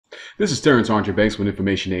This is Terrence Andre Banks with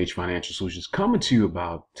Information Age Financial Solutions, coming to you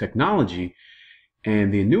about technology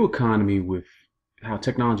and the new economy, with how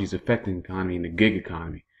technology is affecting the economy and the gig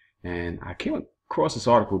economy. And I came across this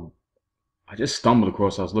article. I just stumbled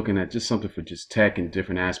across. I was looking at just something for just tech and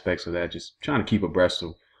different aspects of that, just trying to keep abreast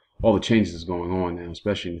of all the changes that's going on now,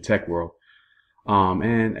 especially in the tech world.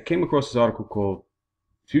 And I came across this article called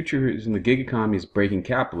 "Future is in the Gig Economy is Breaking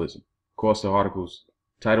Capitalism." Of course, the article's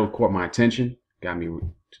title caught my attention, got me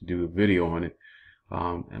to do a video on it.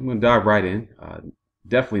 I'm going to dive right in.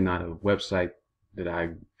 Definitely not a website that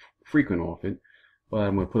I frequent often, but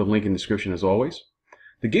I'm going to put a link in the description as always.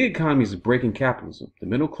 The gig economy is breaking capitalism. The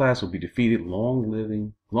middle class will be defeated.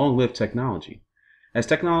 Long-live technology. As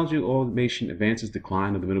technology automation advances,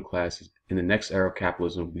 decline of the middle class in the next era of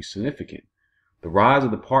capitalism will be significant. The rise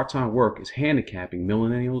of the part-time work is handicapping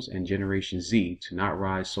millennials and Generation Z to not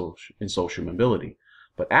rise in social mobility,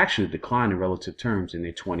 but actually decline in relative terms in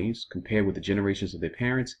their 20s compared with the generations of their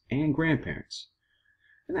parents and grandparents.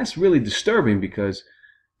 And that's really disturbing, because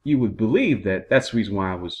you would believe that that's the reason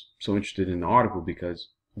why I was so interested in the article, because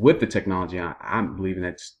with the technology, I'm believing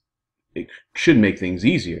that it should make things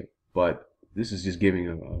easier, but this is just giving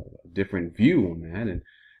a different view on that. And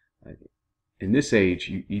in this age,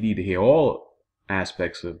 you need to hear all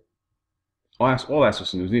aspects of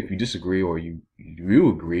news. If you disagree or you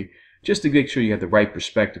agree, just to make sure you have the right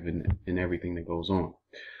perspective in everything that goes on.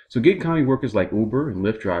 So gig economy workers like Uber and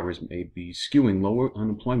Lyft drivers may be skewing lower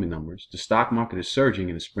unemployment numbers. The stock market is surging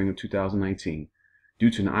in the spring of 2019 due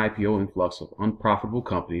to an IPO influx of unprofitable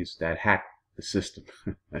companies that hack the system.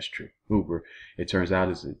 That's true. Uber, it turns out,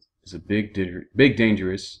 is a bit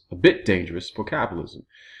dangerous for capitalism.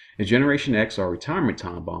 And Generation X, our retirement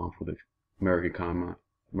time bomb for the American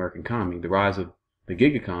economy. The rise of the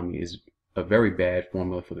gig economy is a very bad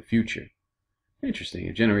formula for the future. Interesting.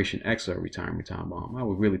 A Generation X are a retirement time bomb. I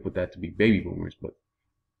would really put that to be baby boomers, but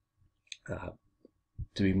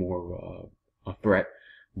to be more a threat.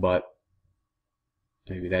 But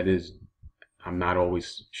maybe that is. I'm not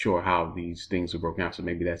always sure how these things are broken out, so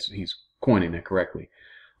maybe he's coining that correctly.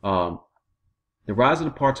 The rise of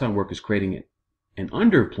the part-time work is creating an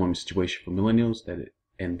underemployment situation for millennials,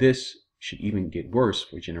 and this should even get worse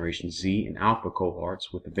for Generation Z and Alpha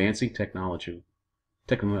cohorts with advancing technological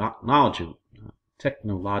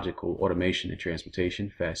automation in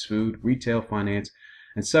transportation, fast food, retail, finance,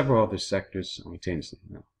 and several other sectors simultaneously.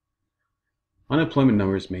 Now, unemployment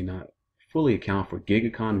numbers may not fully account for gig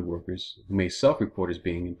economy workers who may self-report as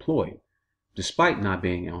being employed, despite not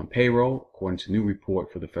being on payroll, according to a new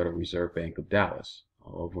report for the Federal Reserve Bank of Dallas.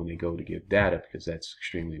 I love when they go to give data, because that's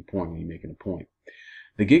extremely important when you're making a point.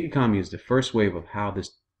 The gig economy is the first wave of how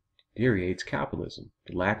this deteriorates capitalism.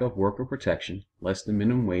 The lack of worker protection, less than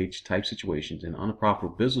minimum wage type situations, and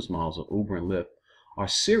unprofitable business models of Uber and Lyft are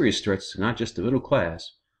serious threats to not just the middle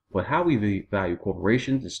class, but how we value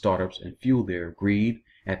corporations and startups and fuel their greed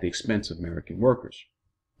at the expense of American workers.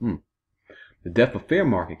 The death of fair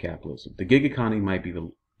market capitalism. The gig economy might be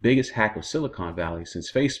the biggest hack of Silicon Valley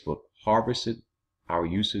since Facebook harvested our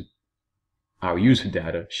user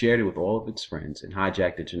data, shared it with all of its friends, and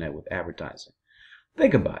hijacked the internet with advertising.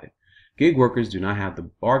 Think about it. Gig workers do not have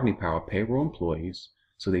the bargaining power of payroll employees,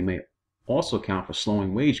 so they may also account for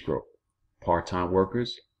slowing wage growth. Part-time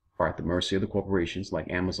workers are at the mercy of the corporations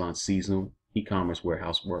like Amazon's seasonal e-commerce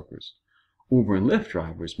warehouse workers. Uber and Lyft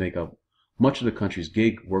drivers make up much of the country's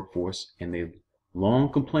gig workforce, and they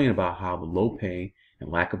long complain about how the low pay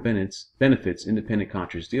and lack of benefits independent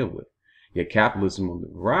contractors deal with. Yet capitalism on the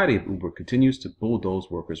variety of Uber continues to bulldoze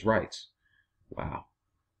workers' rights. Wow.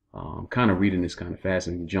 I'm kind of reading this kind of fast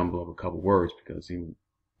and jumble over a couple words, because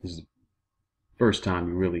this is the first time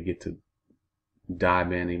you really get to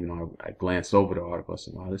dive in. Even though I glanced over the article, I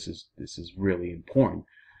said, wow, this is really important.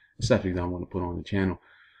 It's something that I want to put on the channel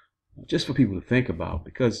just for people to think about,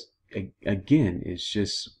 because again, it's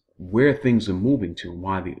just where things are moving to,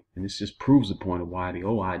 and this just proves the point of why the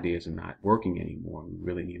old ideas are not working anymore. We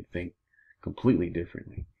really need to think completely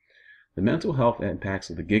differently. The mental health impacts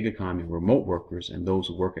of the gig economy, remote workers, and those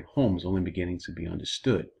who work at home is only beginning to be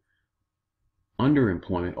understood.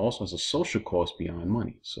 Underemployment also has a social cost beyond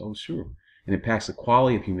money. So sure, it impacts the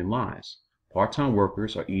quality of human lives. Part-time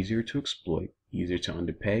workers are easier to exploit, easier to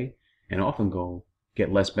underpay, and often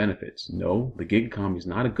get less benefits. No, the gig economy is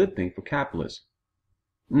not a good thing for capitalism.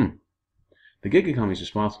 The gig economy is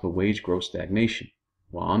responsible for wage growth stagnation.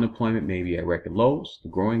 While unemployment may be at record lows, the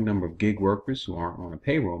growing number of gig workers who aren't on a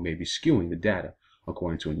payroll may be skewing the data,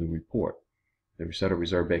 according to a new report. The Federal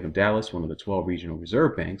Reserve Bank of Dallas, one of the 12 regional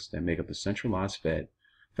reserve banks that make up the centralized Fed,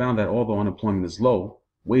 found that although unemployment is low,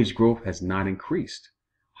 wage growth has not increased.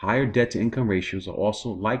 Higher debt-to-income ratios are also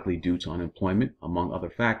likely due to unemployment, among other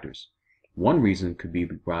factors. One reason could be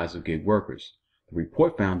the rise of gig workers. The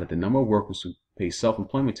report found that the number of workers who pay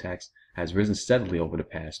self-employment tax has risen steadily over the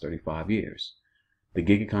past 35 years. The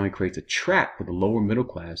gig economy creates a trap for the lower middle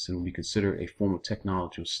class and will be considered a form of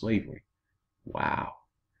technological slavery. Wow.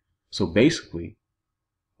 So basically,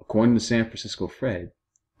 according to the San Francisco Fed,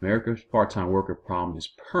 America's part-time worker problem is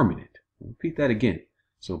permanent. I'll repeat that again.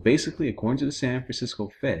 So basically, according to the San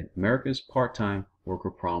Francisco Fed, America's part-time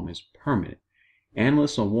worker problem is permanent.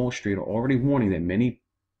 Analysts on Wall Street are already warning that many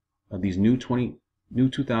of these new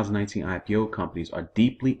 2019 IPO companies are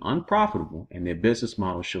deeply unprofitable and their business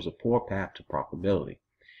model shows a poor path to profitability.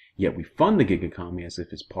 Yet we fund the gig economy as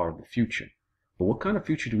if it's part of the future. But what kind of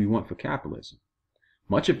future do we want for capitalism?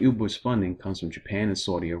 Much of Uber's funding comes from Japan and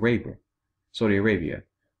Saudi Arabia.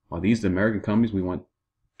 Are these the American companies we want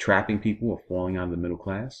trapping people or falling out of the middle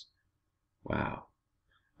class? Wow.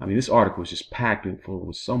 I mean, this article is just packed full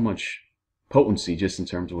with so much potency just in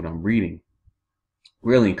terms of what I'm reading.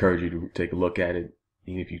 Really encourage you to take a look at it,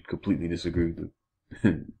 even if you completely disagree with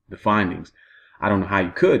the findings. I don't know how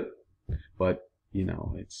you could, but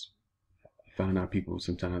I found out people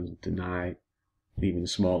sometimes deny even the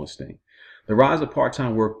smallest thing. The rise of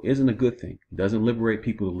part-time work isn't a good thing. It doesn't liberate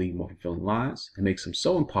people to lead more fulfilling lives. It makes them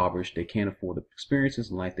so impoverished they can't afford the experiences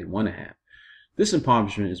in life they want to have. This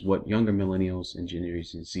impoverishment is what younger millennials and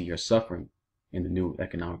Generation Z are suffering in the new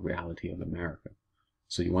economic reality of America.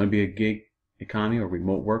 So you want to be a gig economy or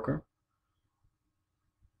remote worker?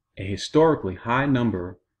 A historically high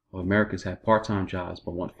number of Americans have part-time jobs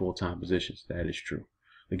but want full-time positions. That is true.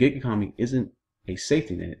 The gig economy isn't a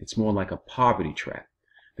safety net. It's more like a poverty trap.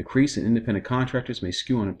 The increase in independent contractors may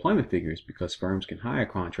skew unemployment figures because firms can hire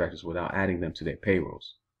contractors without adding them to their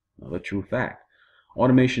payrolls. Another true fact.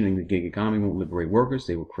 Automation in the gig economy won't liberate workers.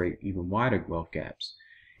 They will create even wider wealth gaps.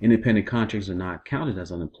 Independent contractors are not counted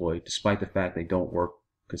as unemployed despite the fact they don't work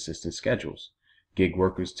consistent schedules. Gig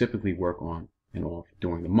workers typically work on and off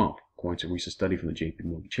during the month, according to a recent study from the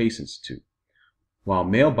JP Chase Institute. While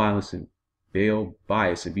male bias and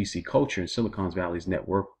VC culture and Silicon Valley's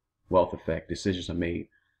network wealth effect, decisions are made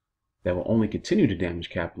that will only continue to damage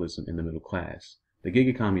capitalism in the middle class. The gig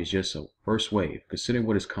economy is just a first wave. Consider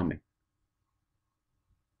what is coming.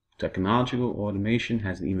 Technological automation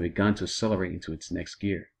hasn't even begun to accelerate into its next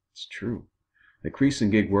gear. It's true. The increase in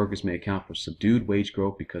gig workers may account for subdued wage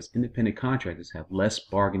growth because independent contractors have less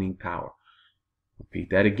bargaining power. Repeat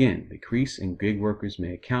that again. The increase in gig workers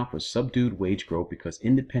may account for subdued wage growth because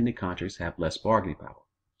independent contractors have less bargaining power.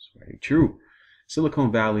 It's very true.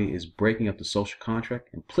 Silicon Valley is breaking up the social contract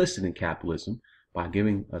implicit in capitalism by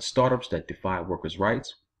giving us startups that defy workers'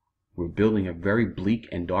 rights. We're building a very bleak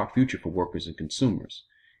and dark future for workers and consumers.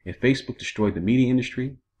 If Facebook destroyed the media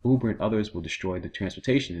industry, Uber and others will destroy the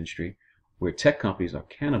transportation industry, where tech companies are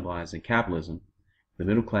cannibalizing capitalism, the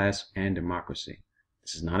middle class, and democracy.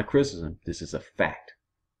 This is not a criticism. This is a fact.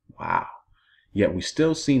 Wow. Yet we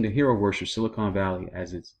still seem to hero worship Silicon Valley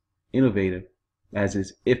as it's innovative, as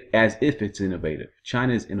if it's innovative.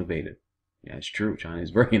 China is innovative. Yeah, it's true. China is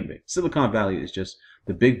very innovative. Silicon Valley is just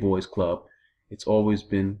the big boys club. It's always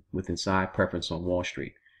been with inside preference on Wall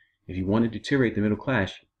Street. If you want to deteriorate the middle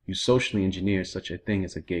class, you socially engineer such a thing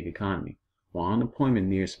as a gig economy. While unemployment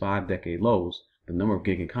nears 5-decade lows, the number of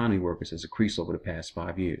gig economy workers has increased over the past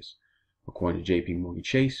 5 years. According to JP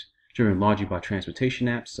Chase, driven largely by transportation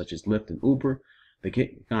apps such as Lyft and Uber, the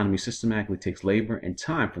gig economy systematically takes labor and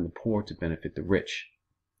time from the poor to benefit the rich.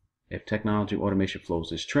 If technology automation flows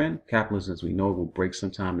this trend, capitalism as we know it will break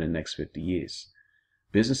sometime in the next 50 years.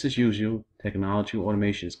 Business as usual, technology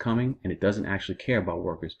automation is coming, and it doesn't actually care about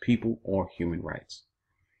workers, people, or human rights.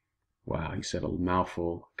 Wow, he said a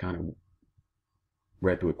mouthful, kind of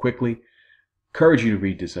read through it quickly. Encourage you to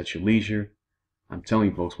read this at your leisure. I'm telling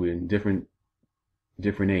you folks, we're in different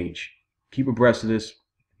age. Keep abreast of this.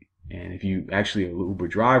 And if you actually are an Uber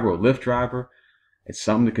driver or Lyft driver, it's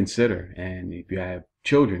something to consider. And if you have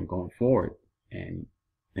children going forward, and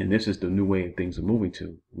this is the new way things are moving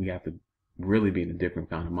to, we have to really be in a different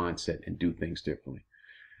kind of mindset and do things differently.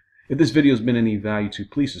 If this video has been any value to you,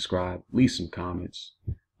 please subscribe, leave some comments,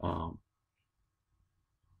 and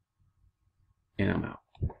I'm out.